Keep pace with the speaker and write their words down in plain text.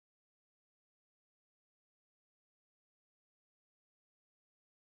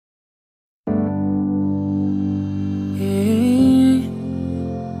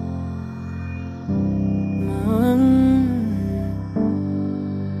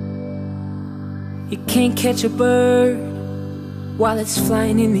You can't catch a bird while it's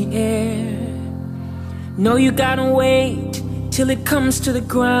flying in the air. No, you gotta wait till it comes to the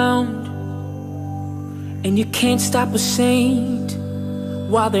ground. And you can't stop a saint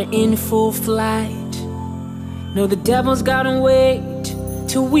while they're in full flight. No, the devil's gotta wait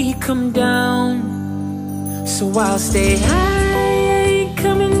till we come down. So I'll stay high, I ain't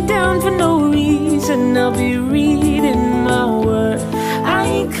coming down for no reason. I'll be reading my word. I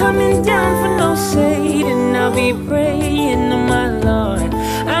ain't coming down for no Satan. I'll be praying to my Lord.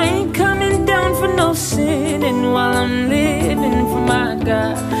 I ain't coming down for no sinning while I'm living for my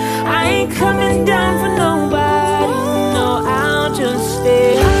God. I ain't coming down for nobody. No, I'll just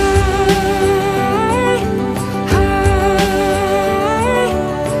stay high.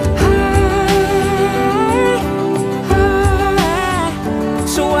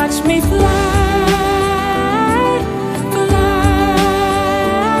 Watch me fly, fly,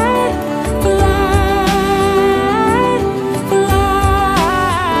 fly, fly.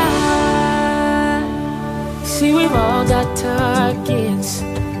 See, we've all got targets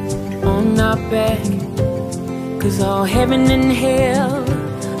on our back, 'cause all heaven and hell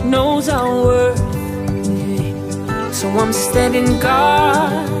knows our worth. So I'm standing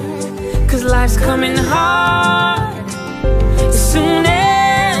guard, 'cause life's coming hard. As soon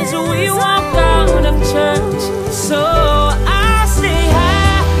as we walk out of church, so I stay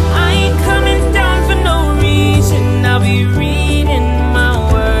high. I ain't coming down for no reason. I'll be reading my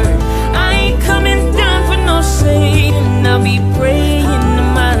word. I ain't coming down for no Satan. I'll be praying to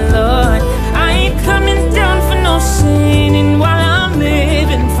my Lord. I ain't coming down for no sinning while I'm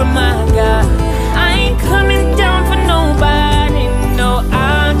living for my God. I ain't coming down for nobody. No,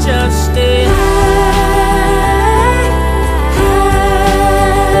 I'll just stay high.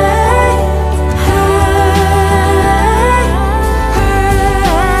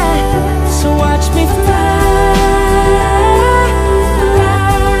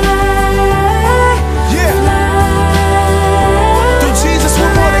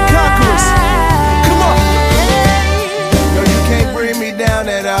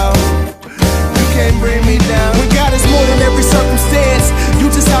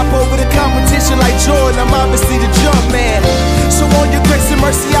 Over the competition like Jordan, I'm obviously the jump man. So on your grace and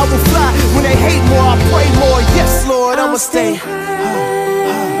mercy I will fly. When they hate more, I pray more. Yes, Lord, I'ma stay high.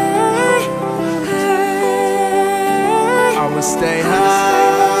 I'ma stay high.